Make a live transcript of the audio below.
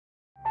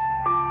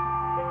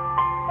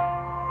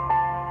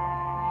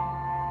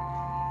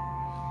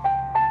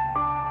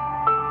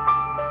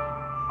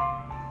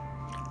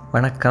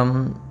வணக்கம்.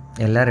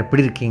 எல்லோரும்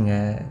எப்படி இருக்கீங்க?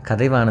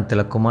 கதை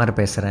வானத்தில் குமார்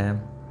பேசுகிறேன்.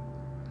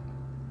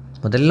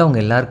 முதல்ல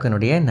உங்கள் எல்லாருக்கும்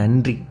என்னுடைய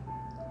நன்றி.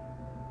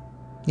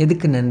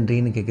 எதுக்கு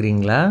நன்றின்னு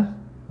கேட்குறீங்களா?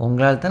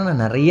 உங்களால் தான்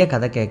நான் நிறைய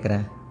கதை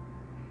கேட்குறேன்.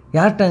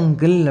 யார்கிட்ட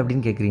அங்கிள்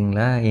அப்படின்னு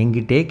கேட்குறீங்களா?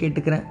 என்கிட்டே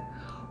கேட்டுக்கிறேன்.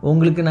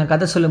 உங்களுக்கு நான்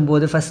கதை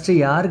சொல்லும்போது ஃபஸ்ட்டு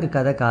யாருக்கு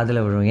கதை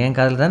காதில் விழும்? என்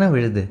காதில் தானே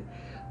விழுது.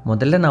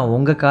 முதல்ல நான்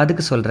உங்கள்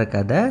காதுக்கு சொல்கிற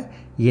கதை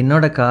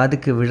என்னோடய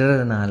காதுக்கு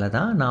விழுறதுனால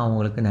தான் நான்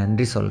உங்களுக்கு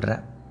நன்றி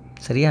சொல்கிறேன்.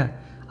 சரியா?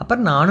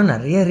 அப்புறம் நானும்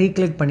நிறைய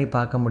ரீகலெக்ட் பண்ணி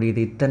பார்க்க முடியுது.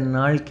 இத்தனை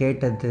நாள்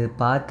கேட்டது,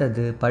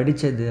 பார்த்தது,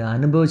 படித்தது,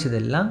 அனுபவித்தது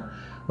எல்லாம்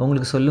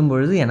உங்களுக்கு சொல்லும்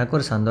பொழுது எனக்கு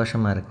ஒரு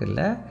சந்தோஷமாக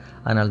இருக்குல்ல.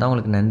 அதனால தான்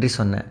உங்களுக்கு நன்றி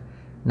சொன்னேன்.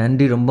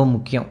 நன்றி ரொம்ப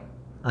முக்கியம்.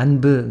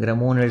 அன்புங்கிற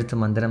 3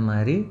 எழுத்து மந்திரம்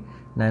மாதிரி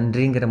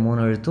நன்றிங்கிற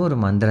 3 எழுத்தும் ஒரு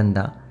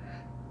மந்திரம்தான்.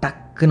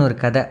 டக்குன்னு ஒரு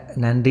கதை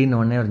நன்றின்னு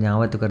உடனே ஒரு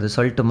ஞாபகத்துக்கு வருது.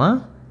 சொல்லட்டுமா?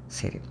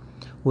 சரி.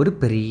 ஒரு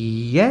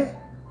பெரிய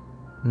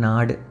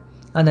நாடு.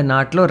 அந்த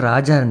நாட்டில் ஒரு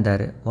ராஜா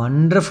இருந்தார்.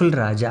 வண்டர்ஃபுல்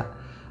ராஜா.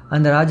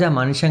 அந்த ராஜா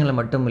மனுஷங்களை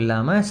மட்டும்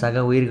இல்லாமல்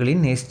சக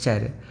உயிர்களையும்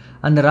நேசித்தார்.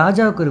 அந்த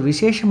ராஜாவுக்கு ஒரு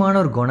விசேஷமான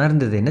ஒரு குணம்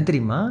இருந்தது. என்ன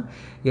தெரியுமா?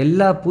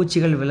 எல்லா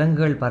பூச்சிகள்,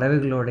 விலங்குகள்,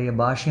 பறவைகளுடைய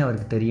பாஷையும்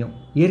அவருக்கு தெரியும்.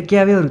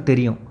 இயற்கையாகவே அவருக்கு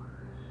தெரியும்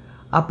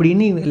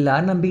அப்படின்னு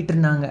எல்லோரும் நம்பிக்கிட்டு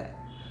இருந்தாங்க.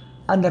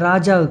 அந்த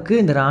ராஜாவுக்கு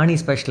இந்த ராணி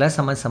ஸ்பெஷலாக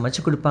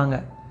சமைச்சு கொடுப்பாங்க.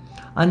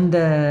 அந்த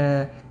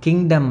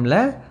கிங்டமில்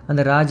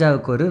அந்த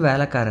ராஜாவுக்கு ஒரு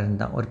வேலைக்காரர்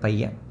இருந்தான், ஒரு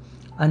பையன்.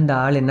 அந்த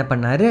ஆள் என்ன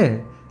பண்ணார்?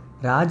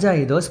 ராஜா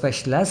ஏதோ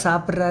ஸ்பெஷலாக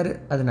சாப்பிட்றாரு,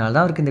 அதனால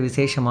தான் அவருக்கு இந்த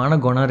விசேஷமான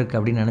குணம் இருக்குது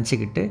அப்படின்னு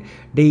நினச்சிக்கிட்டு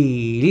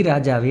டெய்லி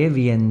ராஜாவே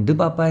வியந்து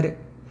பார்ப்பார்.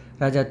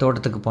 ராஜா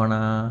தோட்டத்துக்கு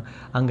போனால்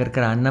அங்கே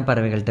இருக்கிற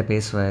அன்னப்பறவைகள்கிட்ட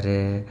பேசுவார்.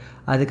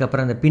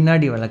 அதுக்கப்புறம் அந்த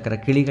பின்னாடி வளர்க்குற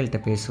கிளிகள்கிட்ட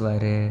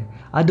பேசுவார்.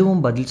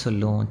 அதுவும் பதில்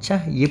சொல்லும்.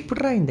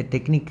 எப்பட்றா இந்த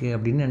டெக்னிக்கு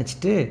அப்படின்னு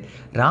நினச்சிட்டு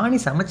ராணி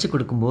சமைச்சு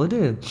கொடுக்கும்போது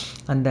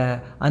அந்த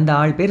அந்த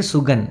ஆள் பேர்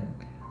சுகன்.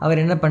 அவர்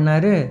என்ன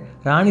பண்ணார்?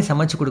 ராணி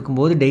சமைச்சு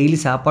கொடுக்கும்போது, டெய்லி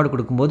சாப்பாடு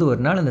கொடுக்கும்போது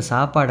ஒரு நாள் அந்த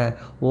சாப்பாடை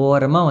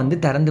ஓரமாக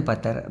திறந்து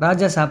பார்த்தார்.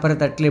 ராஜா சாப்பிட்ற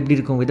தட்டில் எப்படி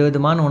இருக்கும்?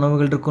 விதவிதமான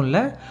உணவுகள் இருக்கும்ல.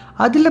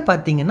 அதில்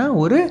பார்த்திங்கன்னா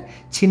ஒரு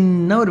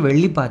சின்ன ஒரு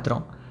வெள்ளி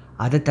பாத்திரம்.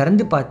 அதை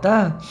திறந்து பார்த்தா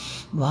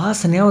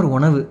வாசனையாக ஒரு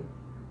உணவு.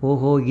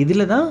 ஓஹோ,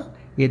 இதில் தான்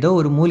ஏதோ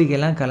ஒரு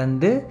மூலிகைலாம்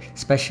கலந்து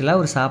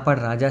ஸ்பெஷலாக ஒரு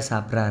சாப்பாடு ராஜா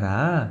சாப்பிட்றாரா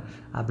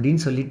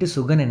அப்படின்னு சொல்லிட்டு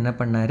சுகன் என்ன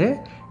பண்ணார்?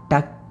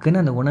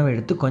 டக்குன்னு அந்த உணவை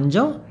எடுத்து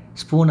கொஞ்சம்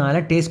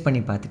ஸ்பூனால் டேஸ்ட்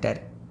பண்ணி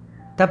பார்த்துட்டார்.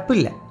 தப்பு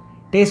இல்லை.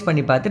 டேஸ்ட்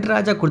பண்ணி பார்த்துட்டு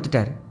ராஜா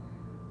கொடுத்துட்டார்.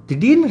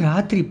 திடீர்னு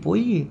ராத்திரி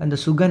போய் அந்த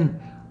சுகன்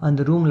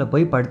அந்த ரூமில்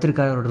போய்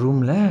படுத்திருக்கார். அவரோட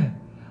ரூமில்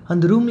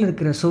அந்த ரூமில்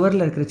இருக்கிற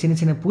சுவரில் இருக்கிற சின்ன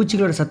சின்ன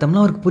பூச்சிகளோட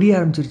சத்தம்லாம் அவருக்கு புரிய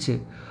ஆரம்பிச்சிருச்சு.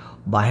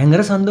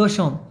 பயங்கர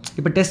சந்தோஷம்.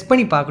 இப்போ டெஸ்ட்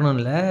பண்ணி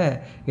பார்க்கணும்ல,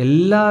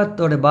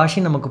 எல்லாத்தோட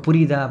பாஷையும் நமக்கு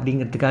புரியுதா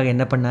அப்படிங்கிறதுக்காக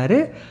என்ன பண்ணார்?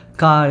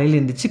 காலையில்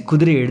எழுந்திரிச்சு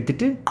குதிரையை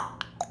எடுத்துகிட்டு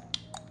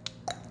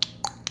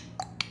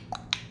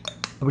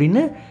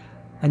அப்படின்னு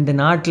அந்த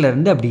நாட்டில்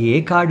இருந்து அப்படியே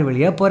காடு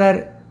வழியாக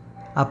போகிறார்.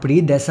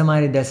 அப்படியே தசை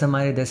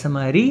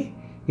மாதிரி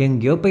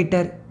எங்கேயோ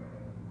போயிட்டார்.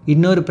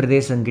 இன்னொரு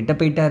பிரதேசங்கிட்ட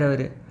போயிட்டார்.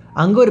 அவர்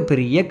அங்கே ஒரு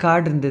பெரிய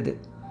காடு இருந்தது.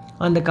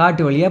 அந்த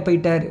காட்டு வழியாக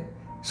போயிட்டார்.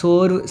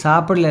 சோறு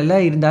சாப்பிடல,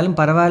 இருந்தாலும்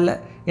பரவாயில்ல,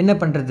 என்ன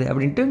பண்ணுறது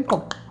அப்படின்ட்டு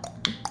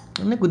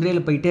இன்னும்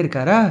குதிரையில் போயிட்டே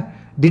இருக்காரா.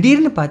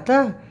 திடீர்னு பார்த்தா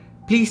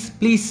ப்ளீஸ்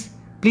ப்ளீஸ்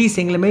ப்ளீஸ்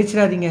எங்களை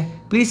மேய்ச்சிடாதீங்க,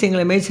 ப்ளீஸ்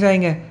எங்களை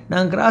மேய்ச்சிடாதீங்க,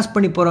 நாங்கள் கிராஸ்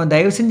பண்ணி போகிறோம்,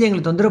 தயவு செஞ்சு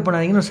எங்களை தொந்தரவு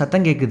பண்ணாதீங்கன்னு ஒரு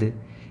சத்தம் கேட்குது.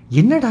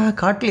 என்னடா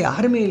காட்டில்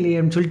யாருமே இல்லையே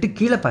அப்படின்னு சொல்லிட்டு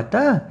கீழே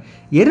பார்த்தா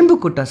எறும்பு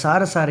கூட்டம்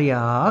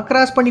சாரையாக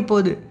கிராஸ் பண்ணி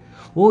போகுது.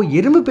 ஓ,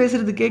 எறும்பு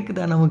பேசுகிறது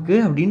கேட்குதா நமக்கு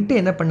அப்படின்ட்டு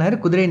என்ன பண்ணார்?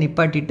 குதிரையை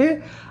நிப்பாட்டிட்டு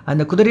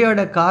அந்த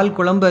குதிரையோட கால்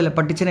குழம்பு அதில்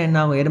பட்டுச்சுன்னா என்ன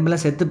ஆகும்?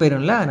 எறும்பெல்லாம் செத்து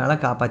போயிடும்ல,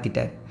 அதனால்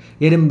காப்பாற்றிட்டார்.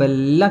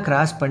 எறும்பெல்லாம்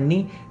கிராஸ் பண்ணி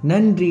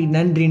நன்றி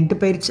நன்றின்ட்டு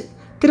போயிடுச்சு.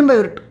 திரும்ப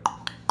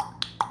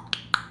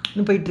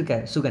இன்னும்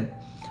போயிட்டுருக்கார் சுகன்.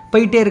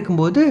 போயிட்டே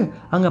இருக்கும்போது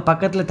அங்கே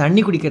பக்கத்தில்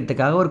தண்ணி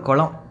குடிக்கிறதுக்காக ஒரு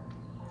குளம்.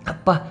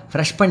 அப்பா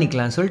ஃப்ரெஷ்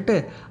பண்ணிக்கலான்னு சொல்லிட்டு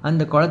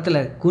அந்த குளத்துல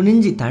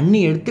குனிஞ்சி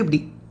தண்ணி எடுத்து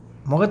இப்படி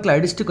முகத்தில்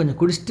அடிச்சுட்டு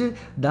கொஞ்சம் குடிச்சிட்டு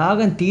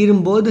தாகம்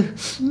தீரும்போது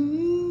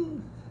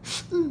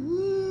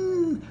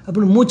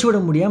அப்படின்னு மூச்சு விட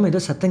முடியாமல் ஏதோ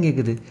சத்தம்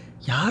கேட்குது.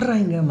 யாரா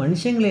இங்கே?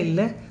 மனுஷங்களே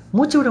இல்லை,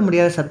 மூச்சு விட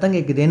முடியாத சத்தம்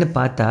கேட்குதுன்னு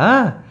பார்த்தா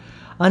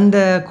அந்த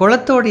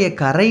குளத்தோடைய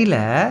கரையில்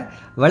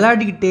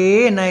விளையாடிக்கிட்டே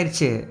என்ன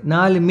ஆயிடுச்சு?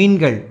 4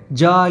 மீன்கள்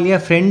ஜாலியாக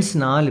ஃப்ரெண்ட்ஸ்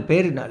 4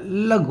 பேர்,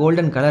 நல்லா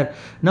கோல்டன் கலர்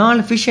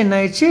 4 ஃபிஷ் என்ன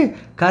ஆயிடுச்சு?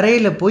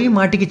 கரையில் போய்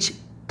மாட்டிக்கிச்சு.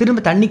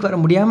 திரும்ப தண்ணிக்கு வர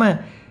முடியாமல்,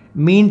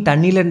 மீன்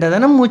தண்ணியில் இருந்தால்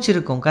தானே மூச்சு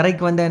இருக்கும்,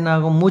 கரைக்கு வந்தால் என்ன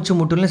ஆகும்? மூச்சு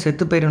முட்டுலாம்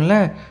செத்து போயிடும்ல.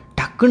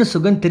 டக்குன்னு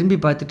சுகன் திரும்பி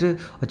பார்த்துட்டு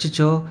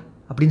அச்சோ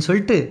அப்படின்னு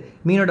சொல்லிட்டு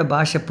மீனோட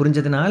பாஷை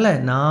புரிஞ்சதுனால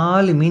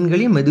 4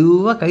 மீன்களையும்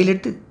மெதுவாக கையில்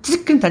எடுத்து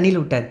சிக்குன்னு தண்ணியில்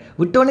விட்டார்.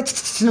 விட்டோடனே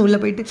சின்னு உள்ளே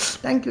போயிட்டு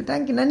தேங்க்யூ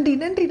தேங்க்யூ நன்றி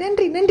நன்றி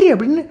நன்றி நன்றி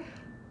அப்படின்னு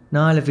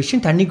 4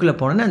 ஃபிஷ்ஷும் தண்ணிக்குள்ளே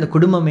போனோன்னே அந்த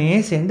குடும்பமே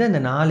சேர்ந்து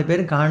அந்த 4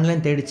 பேரும்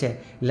காணலன்னு தேடிச்சேன்.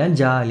 எல்லாம்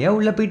ஜாலியாக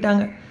உள்ளே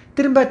போயிட்டாங்க.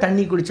 திரும்ப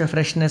தண்ணி குடித்த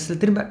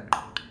ஃப்ரெஷ்னஸில் திரும்ப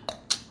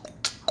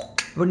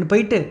அப்படின்னு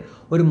போயிட்டு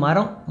ஒரு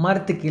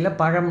மரத்துக்கு கீழே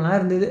பழம்லாம்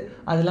இருந்தது.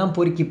 அதெல்லாம்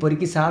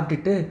பொறுக்கி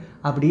சாப்பிட்டுட்டு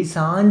அப்படி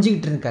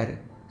சாஞ்சிக்கிட்டு இருக்காரு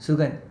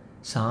சுகன்.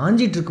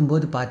 சாஞ்சிட்டு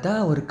இருக்கும்போது பார்த்தா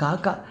ஒரு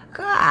காக்கா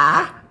கா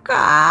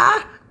கா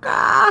கா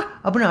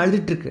அப்படின்னு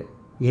அழுதுட்டுருக்கு.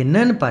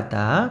 என்னன்னு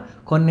பார்த்தா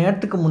கொஞ்ச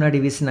நேரத்துக்கு முன்னாடி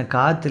வீசின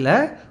காற்றுல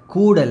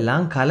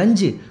கூடெல்லாம்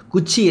கலைஞ்சி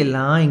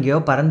குச்சியெல்லாம் எங்கேயோ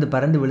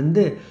பறந்து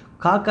விழுந்து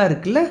காக்கா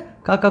இருக்குல்ல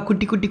காக்கா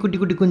குட்டி குட்டி குட்டி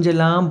குட்டி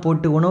குஞ்செல்லாம்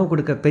போட்டு உணவு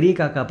கொடுக்க பெரிய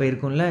காக்கா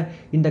போயிருக்கும்ல,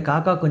 இந்த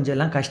காக்கா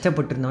குஞ்செல்லாம்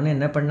கஷ்டப்பட்டுருந்தோன்னே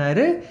என்ன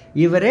பண்ணார்,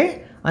 இவரே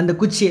அந்த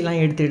குச்சியெல்லாம்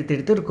எடுத்து எடுத்து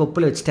எடுத்து ஒரு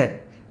கொப்பில் வச்சிட்டார்.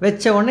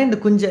 வச்ச உடனே இந்த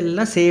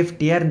குஞ்செல்லாம்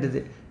சேஃப்டியாக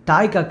இருந்தது.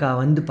 தாய் காக்கா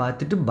வந்து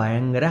பார்த்துட்டு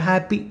பயங்கர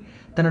ஹாப்பி.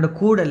 தன்னோட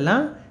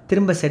கூடெல்லாம்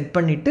திரும்ப செட்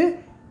பண்ணிவிட்டு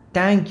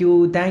தேங்க்யூ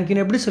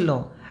தேங்க்யூன்னு எப்படி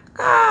சொல்லும்,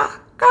 கா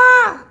கா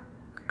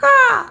கா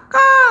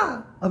கா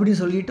அப்படின்னு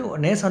சொல்லிட்டு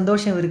உடனே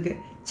சந்தோஷம் இருக்குது.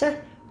 சே,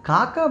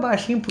 காக்கா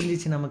பாஷையும்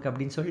புரிஞ்சிச்சு நமக்கு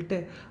அப்படின்னு சொல்லிட்டு,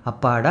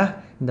 அப்பாடா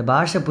இந்த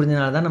பாஷை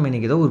புரிஞ்சனால தான் நம்ம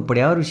இன்றைக்கி ஏதோ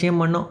உருப்படியாக ஒரு விஷயம்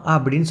பண்ணோம்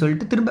அப்படின்னு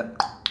சொல்லிட்டு திரும்ப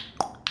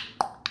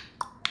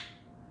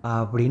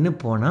அப்படின்னு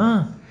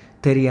போனால்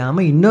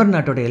தெரியாமல் இன்னொரு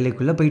நாட்டோட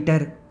எல்லைக்குள்ளே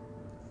போயிட்டார்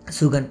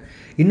சுகன்.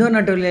 இன்னொரு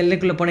நாட்டோட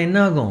எல்லைக்குள்ளே போனால் என்ன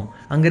ஆகும்,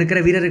 அங்கே இருக்கிற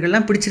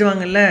வீரர்கள்லாம்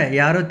பிடிச்சிருவாங்கல்ல,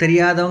 யாரோ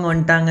தெரியாதவங்க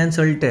வந்துட்டாங்கன்னு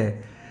சொல்லிட்டு.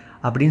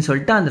 அப்படின்னு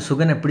சொல்லிட்டு அந்த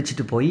சுகனை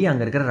பிடிச்சிட்டு போய்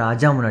அங்கே இருக்கிற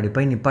ராஜா முன்னாடி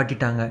போய்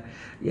நிப்பாட்டிட்டாங்க.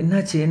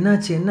 என்னாச்சு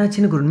என்னாச்சு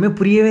என்னாச்சுன்னு ஒன்றுமே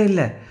புரியவே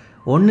இல்லை.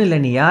 ஒன்றும் இல்லை,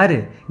 நீ யார்,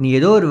 நீ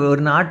ஏதோ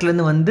ஒரு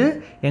நாட்டிலேருந்து வந்து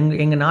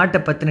எங்கள் நாட்டை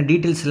பற்றின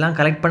டீட்டெயில்ஸ் எல்லாம்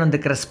கலெக்ட் பண்ண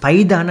வந்துக்கிற ஸ்பை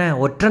தானே,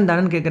 ஒற்றன்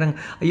தானேன்னு கேட்குறாங்க.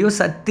 ஐயோ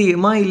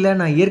சத்தியமாக இல்லை,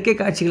 நான் இயற்கை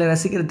காட்சிகளை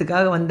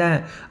ரசிக்கிறதுக்காக வந்தேன்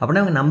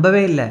அப்படின்னா அவங்க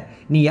நம்பவே இல்லை.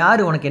 நீ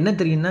யார், உனக்கு என்ன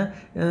தெரியும்னா,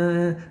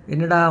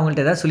 என்னடா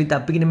அவங்கள்ட்ட ஏதாவது சொல்லி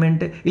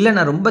தப்பிக்கணுமேன்ட்டு, இல்லை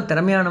நான் ரொம்ப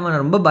திறமையானவன்,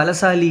 நான் ரொம்ப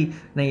பலசாலி,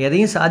 நான்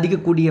எதையும்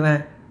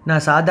சாதிக்கக்கூடியவன்,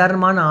 நான்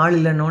சாதாரணமான ஆள்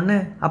இல்லைன்னொன்னே.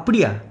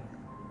 அப்படியா,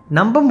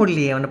 நம்ப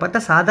முடியலையே, அவனை பார்த்தா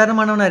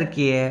சாதாரணமானவனாக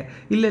இருக்கியே.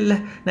 இல்லை இல்லை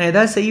நான்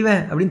எதாவது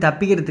செய்வேன் அப்படின்னு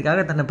தப்பிக்கிறதுக்காக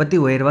தன்னை பற்றி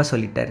உயர்வாக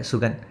சொல்லிட்டார்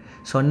சுகன்.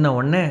 சொன்ன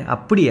உடனே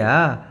அப்படியா,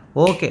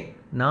 ஓகே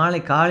நாளை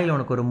காலையில்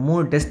உனக்கு ஒரு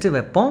 3 டெஸ்ட்டு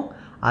வைப்போம்,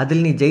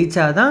 அதில் நீ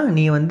ஜெயிச்சாதான்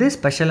நீ வந்து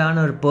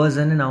ஸ்பெஷலான ஒரு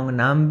பர்சன்னு நான் அவங்க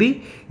நம்பி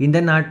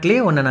இந்த நாட்டிலே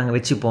உன்னை நாங்கள்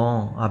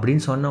வச்சுப்போம்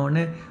அப்படின்னு சொன்ன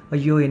உடனே,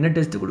 ஐயோ என்ன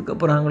டெஸ்ட்டு கொடுக்க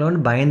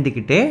போகிறாங்களோன்னு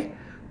பயந்துக்கிட்டே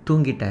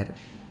தூங்கிட்டார்.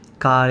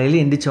 காலையில்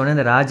எந்திரிச்சோடனே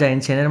இந்த ராஜா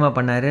எந்திரிச்சு என்னமா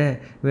பண்ணார்,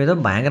 இவன் ஏதோ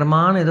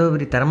பயங்கரமான ஏதோ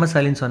ஒரு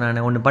திறமசாலின்னு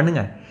சொன்னானே, ஒன்று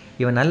பண்ணுங்கள்,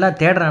 இவன் நல்லா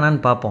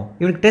தேடுறானான்னு பார்ப்போம்,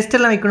 இவனுக்கு டெஸ்ட்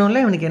எல்லாம்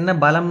வைக்கணும்ல, இவனுக்கு என்ன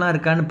பலம்லாம்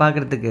இருக்கான்னு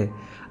பார்க்குறதுக்கு.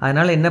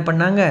 அதனால் என்ன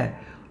பண்ணாங்க,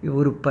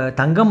 ஒரு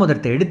தங்க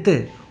முதரத்தை எடுத்து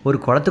ஒரு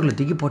குளத்துக்குள்ளே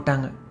தூக்கி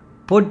போட்டாங்க.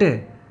 போட்டு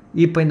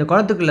இப்போ இந்த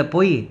குளத்துக்குள்ளே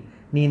போய்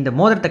நீ இந்த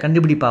மோதிரத்தை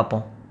கண்டுபிடி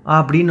பார்ப்போம்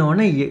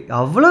அப்படின்னோடனே,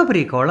 அவ்வளோ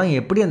பெரிய குளம்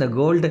எப்படி அந்த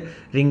கோல்டு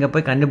ரிங்கை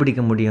போய்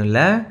கண்டுபிடிக்க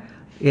முடியும்ல.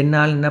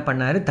 என்னால் என்ன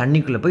பண்ணார்,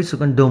 தண்ணிக்குள்ளே போய்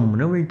சுகன்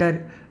டொம்னு விழுட்டார்.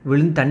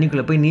 விழுந்து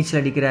தண்ணிக்குள்ளே போய் நீச்சல்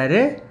அடிக்கிறாரு.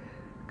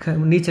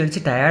 நீச்சல்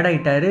அடித்து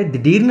டயர்டாகிட்டார்.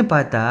 திடீர்னு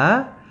பார்த்தா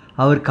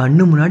அவர்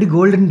கண்ணு முன்னாடி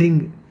கோல்டன் ரிங்.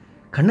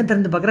 கண்ணை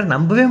திறந்து பார்க்குற,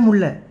 நம்பவே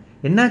முடியல.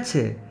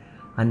 என்னாச்சு,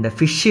 அந்த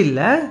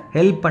ஃபிஷ்ஷில்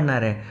ஹெல்ப்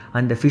பண்ணார்,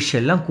 அந்த ஃபிஷ்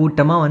எல்லாம்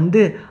கூட்டமாக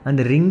வந்து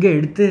அந்த ரிங்கை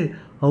எடுத்து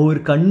அவர்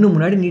கண்ணு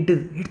முன்னாடி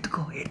நீட்டுது.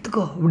 எடுத்துக்கோ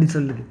எடுத்துக்கோ அப்படின்னு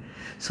சொல்லுது.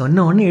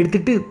 சொன்ன உடனே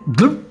எடுத்துகிட்டு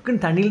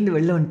துக்குன்னு தண்ணியிலேருந்து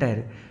வெளில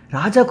வந்துட்டார்.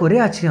 ராஜாவுக்கு ஒரே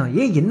ஆச்சரியம்,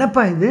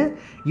 என்னப்பா இது,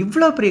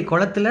 இவ்வளோ பெரிய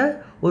குளத்துல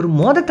ஒரு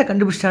மோதத்தை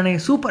கண்டுபிடிச்சிட்டானே,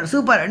 சூப்பர்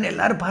சூப்பர்னு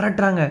எல்லோரும்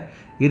பாராட்டுறாங்க.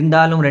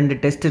 இருந்தாலும் 2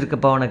 டெஸ்ட்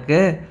இருக்குப்பா உனக்கு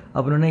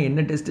அப்படின்னா, என்ன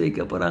டெஸ்ட்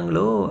வைக்க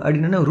போகிறாங்களோ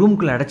அப்படின்னு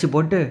ரூம்குள்ளே அடைச்சி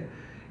போட்டு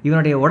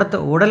இவனுடைய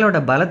உடலோட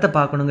பலத்தை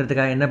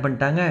பார்க்கணுங்கிறதுக்காக என்ன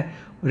பண்ணிட்டாங்க,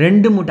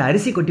 2 மூட்டை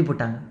அரிசி கொட்டி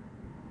போட்டாங்க.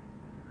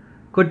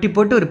 கொட்டி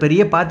போட்டு ஒரு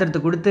பெரிய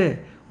பாத்திரத்தை கொடுத்து,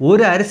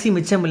 ஒரு அரிசி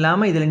மிச்சம்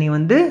இல்லாமல் இதில் நீ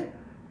வந்து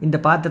இந்த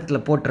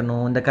பாத்திரத்தில்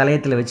போட்டுறணும், இந்த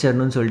கலையத்தில்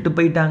வச்சிடணும்னு சொல்லிட்டு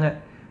போயிட்டாங்க.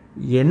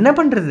 என்ன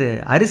பண்ணுறது,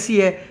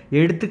 அரிசியை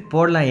எடுத்து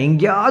போடலாம்,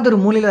 எங்கேயாவது ஒரு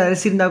மூலையில்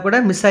அரிசி இருந்தால் கூட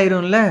மிஸ்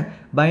ஆயிரும்ல.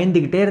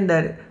 பயந்துக்கிட்டே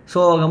இருந்தார்,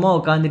 சோகமாக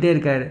உட்காந்துட்டே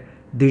இருக்கார்.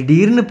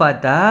 திடீர்னு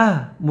பார்த்தா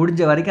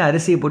முடிஞ்ச வரைக்கும்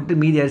அரிசியை போட்டு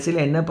மீதி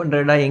அரிசியில் என்ன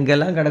பண்ணுறடா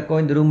எங்கெல்லாம்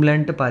கிடக்கும் இந்த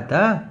ரூம்லன்ட்டு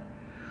பார்த்தா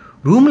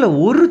ரூமில்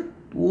ஒரு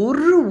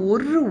ஒரு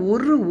ஒரு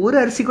ஒரு ஒரு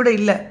அரிசி கூட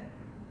இல்லை.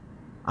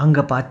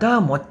 அங்கே பார்த்தா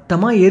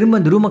மொத்தமாக எறும்பு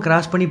அந்த ரூமை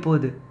கிராஸ் பண்ணி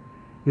போகுது.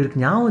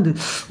 இவருக்கு ஞாபகம் வந்து,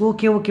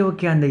 ஓகே ஓகே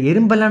ஓகே அந்த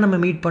எறும்பெல்லாம் நம்ம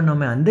மீட்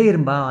பண்ணோமே, அந்த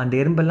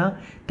எறும்பெல்லாம்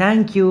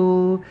தேங்க்யூ,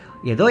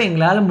 ஏதோ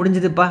எங்களால்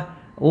முடிஞ்சதுப்பா,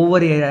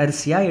 ஒவ்வொரு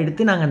அரிசியாக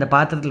எடுத்து நாங்கள் அந்த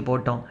பாத்திரத்தில்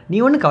போட்டோம், நீ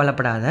ஒன்றும்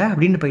கவலைப்படாத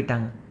அப்படின்னு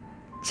போயிட்டாங்க.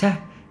 சே,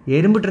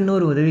 எறும்புகிட்டருந்து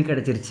ஒரு உதவி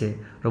கிடச்சிருச்சு,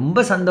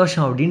 ரொம்ப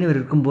சந்தோஷம் அப்படின்னு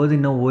இருக்கும்போது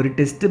இன்னும் ஒரு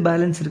டெஸ்ட்டு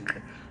பேலன்ஸ்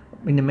இருக்குது,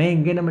 இன்னுமே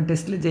எங்கே நம்ம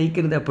டெஸ்ட்டில்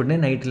ஜெயிக்கிறது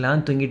அப்படின்னு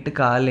நைட்டெலாம் தூங்கிட்டு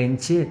காலைல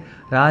எழுந்துச்சி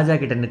ராஜா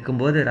கிட்டே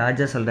நிற்கும்போது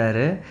ராஜா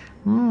சொல்கிறாரு,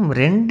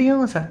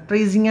 2யும்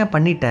சர்ப்ரைசிங்காக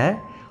பண்ணிட்ட,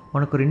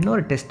 உனக்கு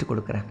இன்னொரு டெஸ்ட்டு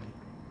கொடுக்குறேன்.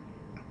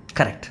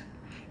 கரெக்ட்,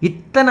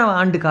 இத்தனை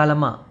ஆண்டு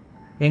காலமாக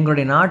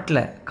எங்களுடைய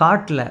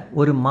காட்டில்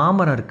ஒரு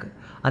மாமரம் இருக்குது,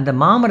 அந்த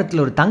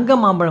மாமரத்தில் ஒரு தங்க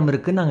மாம்பழம்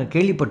இருக்குதுன்னு நாங்கள்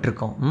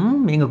கேள்விப்பட்டிருக்கோம்.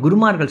 எங்கள்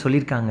குருமார்கள்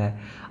சொல்லியிருக்காங்க,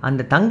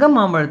 அந்த தங்க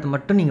மாம்பழத்தை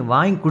மட்டும் நீங்கள்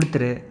வாங்கி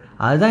கொடுத்துரு,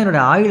 அதுதான்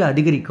என்னோடய ஆயுளை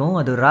அதிகரிக்கும்,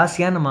 அது ஒரு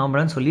ராசியான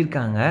மாம்பழம்னு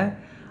சொல்லியிருக்காங்க.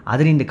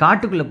 அதை இந்த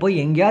காட்டுக்குள்ளே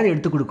போய் எங்கேயாவது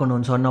எடுத்து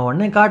கொடுக்கணும்னு சொன்ன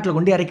உடனே காட்டில்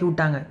கொண்டு இறக்கி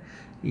விட்டாங்க.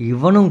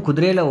 இவனும்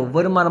குதிரையில்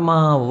ஒவ்வொரு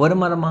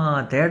மரமாக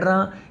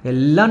தேடுறான்.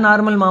 எல்லாம்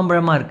நார்மல்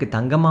மாம்பழமாக இருக்குது,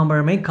 தங்க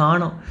மாம்பழமே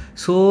காணோம்.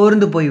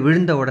 சோர்ந்து போய்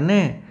விழுந்த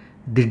உடனே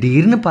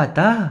திடீர்னு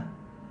பார்த்தா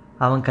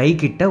அவன்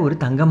கைக்கிட்ட ஒரு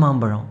தங்க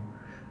மாம்பழம்.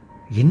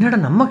 என்னடா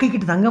நம்ம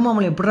கைக்கிட்ட தங்க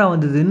மாம்பழம் எப்படா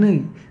வந்ததுன்னு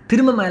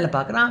திரும்ப மேலே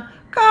பார்க்குறான்.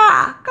 கா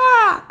கா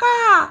கா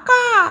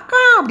கா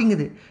கா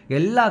அப்படிங்குது.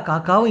 எல்லா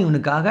காக்காவும்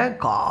இவனுக்காக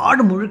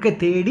காடு முழுக்க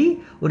தேடி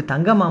ஒரு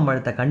தங்க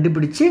மாம்பழத்தை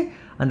கண்டுபிடிச்சி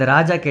அந்த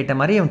ராஜா கேட்ட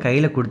மாதிரி அவன்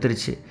கையில்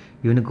கொடுத்துருச்சு.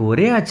 இவனுக்கு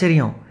ஒரே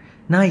ஆச்சரியம்,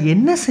 நான்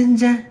என்ன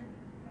செஞ்சேன்,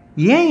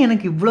 ஏன்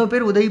எனக்கு இவ்வளோ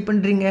பேர் உதவி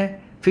பண்ணுறீங்க,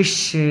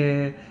 ஃபிஷ்ஷு,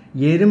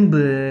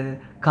 எறும்பு,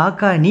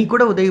 காக்கா நீ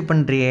கூட உதவி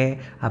பண்ணுறியே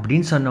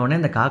அப்படின்னு சொன்னோடனே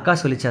அந்த காக்கா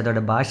சொல்லிச்சு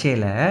அதோட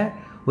பாஷையில்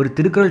ஒரு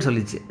திருக்குறள்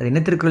சொல்லிச்சு. அது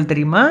என்ன திருக்குறள்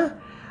தெரியுமா?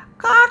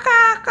 காக்கா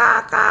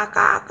காக்கா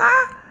காக்கா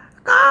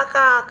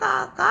காக்கா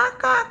காக்கா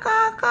காக்கா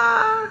கா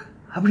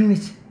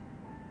அப்படின்னுச்சு.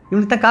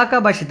 இவனுக்கு தான் காக்கா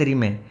பாஷை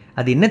தெரியுமே.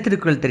 அது என்ன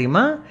திருக்குறள்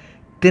தெரியுமா?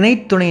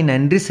 திணைத்துணை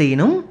நன்றி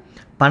செய்யணும்,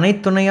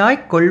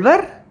 பனைத்துணையாய்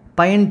கொள்வர்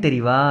பயன்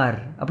தெரிவார்.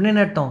 அப்படின்னு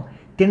என்ன அர்த்தம்?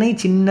 திணை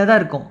சின்னதாக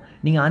இருக்கும்,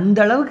 நீங்கள் அந்த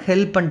அளவுக்கு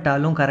ஹெல்ப்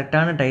பண்ணிட்டாலும்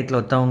கரெக்டான டயத்தில்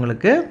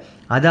ஒருத்தவங்களுக்கு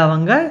அதை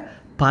அவங்க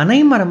பனை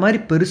மரம் மாதிரி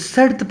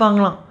பெருசாக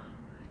எடுத்துப்பாங்களாம்.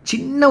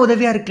 சின்ன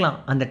உதவியாக இருக்கலாம்,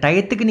 அந்த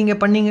டயத்துக்கு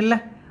நீங்கள் பண்ணீங்கள்ல,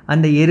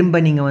 அந்த எறும்பை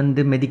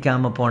நீங்கள்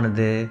மிதிக்காமல்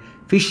போனது,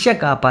 ஃபிஷ்ஷை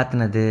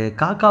காப்பாற்றினது,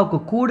 காக்காவுக்கு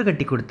கூடு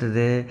கட்டி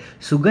கொடுத்தது,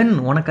 சுகன்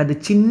உனக்கு அது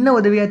சின்ன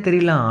உதவியாக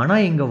தெரியலாம்,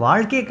 ஆனால் எங்கள்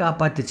வாழ்க்கையை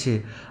காப்பாற்றுச்சு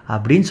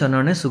அப்படின்னு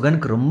சொன்னோன்னே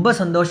சுகனுக்கு ரொம்ப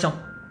சந்தோஷம்.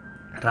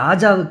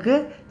 ராஜாவுக்கு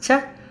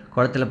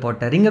குளத்துல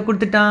போட்ட ரிங்கை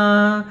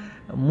கொடுத்துட்டான்,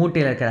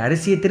 மூட்டையில் இருக்கிற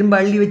அரிசியை திரும்ப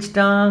அள்ளி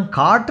வச்சுட்டான்,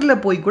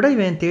 காட்டில் போய் கூட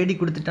இவன் தேடி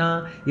கொடுத்துட்டான்,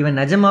 இவன்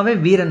நிஜமாவே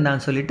வீரன்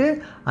தான் சொல்லிட்டு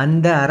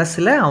அந்த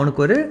அரசில்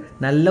அவனுக்கு ஒரு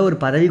நல்ல ஒரு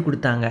பதவி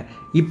கொடுத்தாங்க.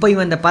 இப்போ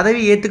இவன் அந்த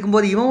பதவி ஏற்றுக்கும்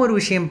போது இவன் ஒரு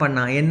விஷயம்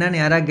பண்ணான்.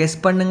 என்னன்னு யாராவது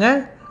கெஸ் பண்ணுங்க?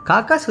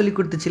 காக்கா சொல்லி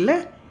கொடுத்துச்சுல்ல,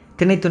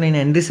 திணைத்துணை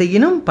நன்றி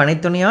செய்யணும்,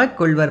 பனைத்துணையாய்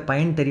கொள்வர்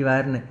பயன்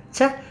தெரிவார்னு.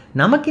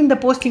 நமக்கு இந்த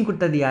போஸ்டிங்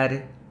கொடுத்தது யாரு?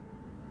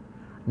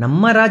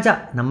 நம்ம ராஜா.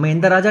 நம்ம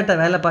எந்த ராஜாட்ட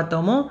வேலை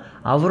பார்த்தோமோ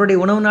அவருடைய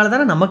உணவுனால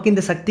தானே நமக்கு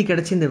இந்த சக்தி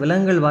கிடச்சி இந்த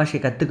விலங்குகள் பாஷையை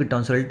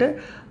கற்றுக்கிட்டோம் சொல்லிட்டு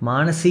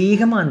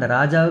மானசீகமாக அந்த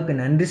ராஜாவுக்கு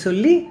நன்றி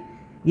சொல்லி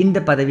இந்த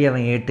பதவியை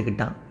அவன்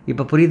ஏற்றுக்கிட்டான்.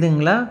 இப்போ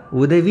புரியுதுங்களா?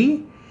 உதவி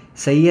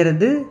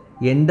செய்கிறது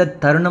எந்த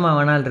தருணமாக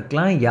வேணாலும்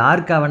இருக்கலாம்,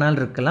 யாருக்காக வேணாலும்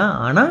இருக்கலாம்,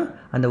 ஆனால்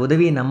அந்த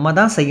உதவியை நம்ம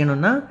தான்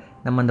செய்யணும்னா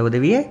நம்ம அந்த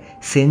உதவியை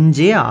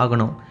செஞ்சே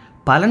ஆகணும்.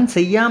 பலன்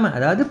செய்யாமல்,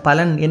 அதாவது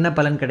பலன் என்ன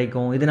பலன்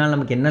கிடைக்கும், இதனால்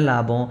நமக்கு என்ன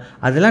லாபம்,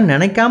 அதெல்லாம்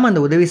நினைக்காம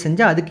அந்த உதவி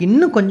செஞ்சால் அதுக்கு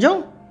இன்னும் கொஞ்சம்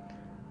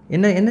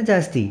என்ன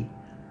ஜாஸ்தி,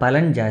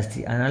 பலன் ஜாஸ்தி.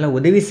 அதனால்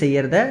உதவி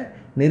செய்கிறத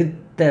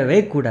நிறுத்தவே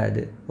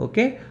கூடாது.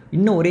 ஓகே,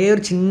 இன்னும் ஒரே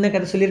ஒரு சின்ன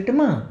கதை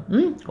சொல்லிடட்டுமா?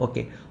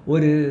 ஓகே,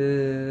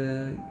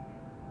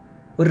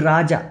 ஒரு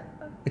ராஜா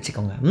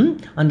வச்சுக்கோங்க.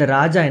 அந்த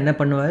ராஜா என்ன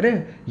பண்ணுவார்,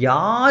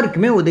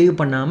 யாருக்குமே உதவி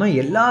பண்ணாமல்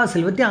எல்லா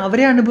செல்வத்தையும்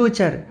அவரே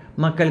அனுபவிச்சார்.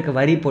 மக்களுக்கு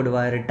வரி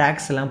போடுவார்,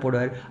 டேக்ஸ் எல்லாம்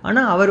போடுவார்.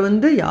 ஆனால் அவர்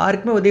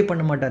யாருக்குமே உதவி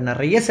பண்ண மாட்டார்.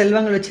 நிறைய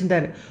செல்வங்கள்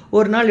வச்சுருந்தார்.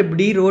 ஒரு நாள்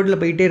இப்படி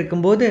ரோட்டில் போயிட்டே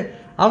இருக்கும்போது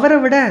அவரை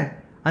விட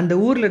அந்த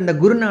ஊரில் இருந்த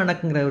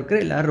குருநானக்குங்கிறவருக்கு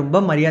எல்லோரும் ரொம்ப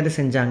மரியாதை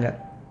செஞ்சாங்க.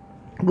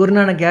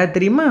 குருநானக் யார்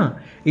தெரியுமா?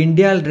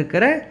 இந்தியாவில்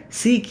இருக்கிற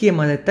சீக்கிய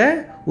மதத்தை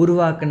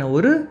உருவாக்கின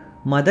ஒரு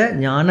மத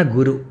ஞான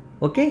குரு.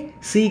 ஓகே,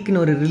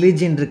 சீக்னு ஒரு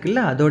ரிலீஜியன்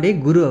இருக்குல்ல, அதோடைய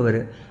குரு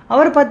அவர்.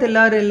 அவரை பார்த்து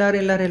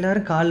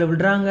எல்லாரும் காலில்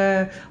விடுறாங்க,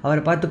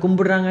 அவரை பார்த்து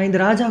கும்பிடுறாங்க. இந்த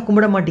ராஜா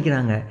கும்பிட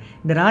மாட்டேங்கிறாங்க.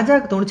 இந்த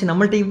ராஜாவுக்கு தோணுச்சு,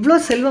 நம்மள்ட்ட இவ்வளோ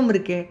செல்வம்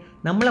இருக்கே,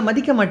 நம்மளை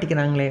மதிக்க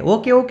மாட்டேங்கிறாங்களே.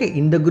 ஓகே,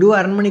 இந்த குருவை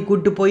அரண்மனை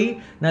கூப்பிட்டு போய்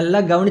நல்லா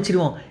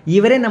கவனிச்சிடுவோம்,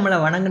 இவரே நம்மளை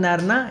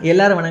வணங்கினார்னா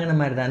எல்லாரும் வணங்கின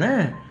மாதிரி தானே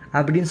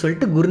அப்படின்னு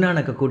சொல்லிட்டு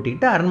குருநானக்கை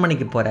கூட்டிகிட்டு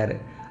அரண்மனைக்கு போகிறாரு.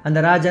 அந்த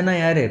ராஜானா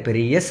யார்?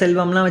 பெரிய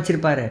செல்வம்லாம்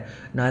வச்சுருப்பார்.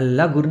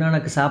 நல்லா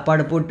குருநானக்கு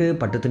சாப்பாடு போட்டு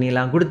பட்டு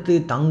துணியெல்லாம் கொடுத்து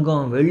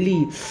தங்கம் வெள்ளி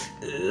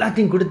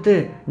எல்லாத்தையும் கொடுத்து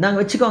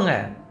நாங்கள் வச்சுக்கோங்க,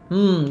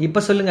 இப்போ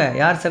சொல்லுங்கள்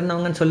யார்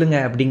சிறந்தவங்கன்னு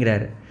சொல்லுங்கள்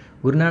அப்படிங்கிறாரு.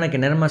 குருநானக்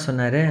என்னமா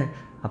சொன்னார்,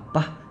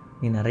 அப்பா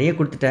நீ நிறைய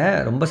கொடுத்துட்ட,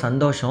 ரொம்ப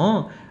சந்தோஷம்,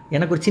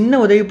 எனக்கு ஒரு சின்ன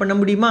உதவி பண்ண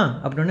முடியுமா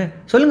அப்படின்னு.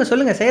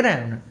 சொல்லுங்கள்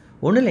செய்கிறேன்.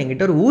 ஒன்றும் இல்லை,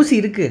 என்கிட்ட ஒரு ஊசி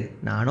இருக்குது,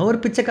 நானும் ஒரு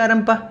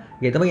பிச்சைக்காரன்ப்பா,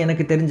 ஏதோ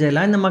எனக்கு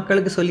தெரிஞ்சதெல்லாம் இந்த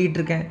மக்களுக்கு சொல்லிகிட்டு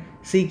இருக்கேன்,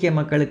 சீக்கிய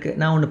மக்களுக்கு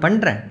நான் ஒன்று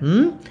பண்ணுறேன்.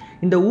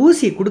 இந்த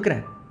ஊசியை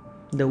கொடுக்குறேன்,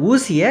 இந்த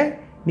ஊசியை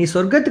நீ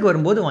சொர்க்கத்துக்கு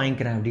வரும்போது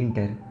வாங்கிக்கிறேன்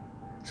அப்படின்ட்டார்.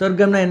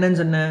 சொர்க்கம்னா என்னன்னு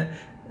சொன்னேன்,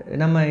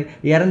 நம்ம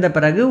இறந்த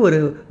பிறகு ஒரு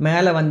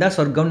மேலே வந்தால்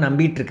சொர்க்கம்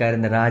நம்பிட்டு இருக்காரு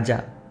இந்த ராஜா.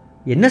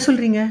 என்ன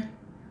சொல்கிறீங்க,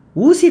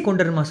 ஊசியை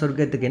கொண்டு வரணுமா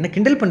சொர்க்கத்துக்கு, என்ன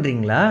கிண்டல்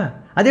பண்ணுறீங்களா,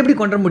 அது எப்படி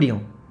கொண்டு வர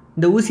முடியும்,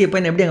 இந்த ஊசியை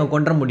போய் எப்படி அங்கே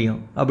கொண்டு வர முடியும்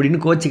அப்படின்னு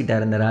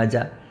கோச்சிக்கிட்டார் அந்த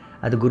ராஜா.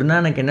 அது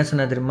குருநானக் என்ன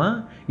சொன்னா தெரியுமா,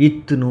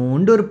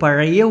 இத்தினோண்டு ஒரு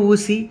பழைய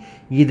ஊசி,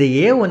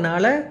 இதையே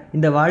உன்னால்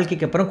இந்த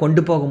வாழ்க்கைக்கு அப்புறம்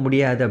கொண்டு போக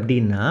முடியாது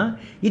அப்படின்னா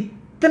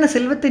இத்தனை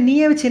செல்வத்தை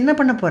நீயே வச்சு என்ன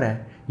பண்ண போகிற,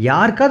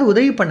 யாருக்காவது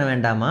உதவி பண்ண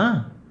வேண்டாமா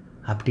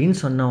அப்படின்னு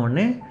சொன்ன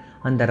உடனே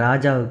அந்த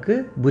ராஜாவுக்கு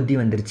புத்தி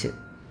வந்துருச்சு.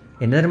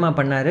 என்ன தெரியுமா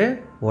பண்ணார்,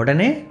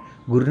 உடனே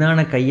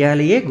குருநானக்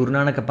கையாலேயே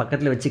குருநானக்கை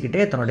பக்கத்தில்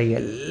வச்சுக்கிட்டே தன்னுடைய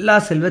எல்லா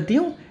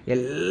செல்வத்தையும்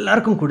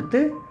எல்லாருக்கும் கொடுத்து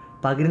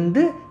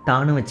பகிர்ந்து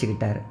தானும்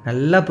வச்சுக்கிட்டார்.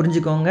 நல்லா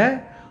புரிஞ்சுக்கோங்க,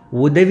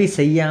 உதவி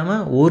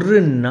செய்யாமல் ஒரு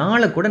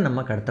நாளை கூட நம்ம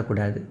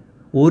கடத்தக்கூடாது.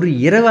 ஒரு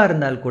இரவாக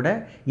இருந்தால் கூட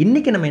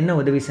இன்றைக்கி நம்ம என்ன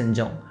உதவி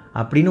செஞ்சோம்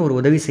அப்படின்னு ஒரு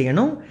உதவி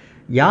செய்யணும்.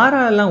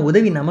 யாரெல்லாம்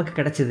உதவி நமக்கு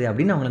கிடச்சிது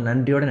அப்படின்னு அவங்கள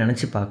நன்றியோடு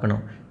நினச்சி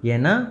பார்க்கணும்.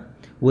 ஏன்னா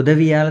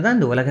உதவியால் தான்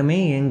இந்த உலகமே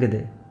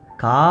இயங்குது.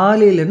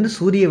 காலையிலேருந்து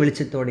சூரிய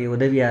வெளிச்சத்தோடைய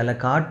உதவியால்,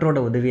 காற்றோட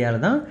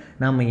உதவியால் தான்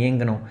நாம்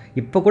இயங்கணும்.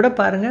 இப்போ கூட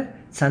பாருங்கள்,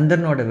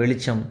 சந்திரனோட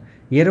வெளிச்சம்,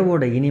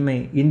 இரவோட இனிமை,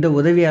 இந்த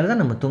உதவியால்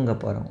தான் நம்ம தூங்க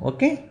போகிறோம்.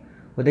 ஓகே,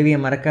 உதவியை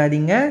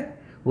மறக்காதீங்க,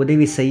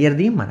 உதவி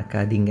செய்கிறதையும்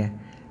மறக்காதீங்க.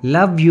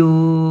 Love you,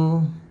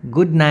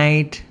 good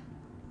night.